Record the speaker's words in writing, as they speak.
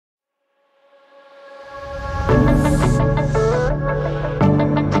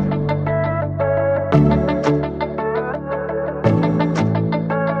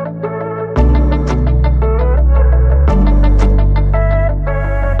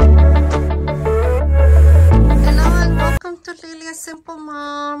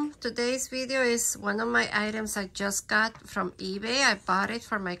today's video is one of my items I just got from eBay. I bought it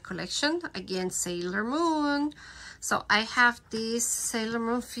for my collection. Again, Sailor Moon. So I have this Sailor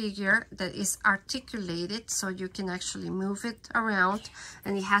Moon figure that is articulated, so you can actually move it around,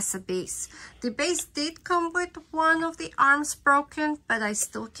 and it has a base. The base did come with one of the arms broken, but I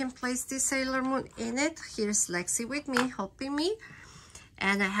still can place this Sailor Moon in it. Here's Lexi with me, helping me.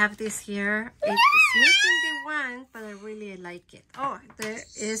 And I have this here. It's missing the one, but I really like it. Oh, there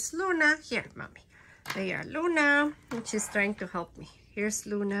is Luna. Here, mommy. There, Luna. And she's trying to help me. Here's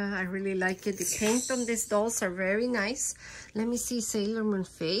Luna. I really like it. The paint on these dolls are very nice. Let me see Sailor Moon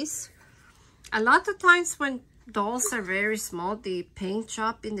face. A lot of times when dolls are very small, the paint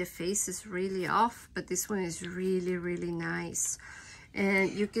job in the face is really off. But this one is really, really nice.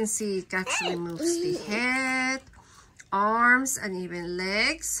 And you can see it actually moves the head, arms, and even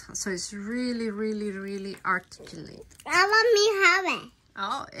legs. So it's really, really, really articulate. I want me have it.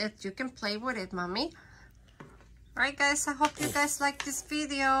 Oh, you can play with it, mommy. Alright guys, I hope you guys like this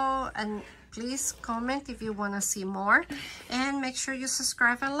video, and please comment if you want to see more, and make sure you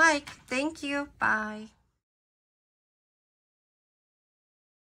subscribe and like. Thank you. Bye.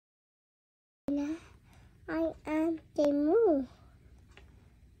 I am the moon.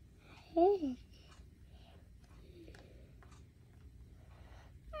 Hey.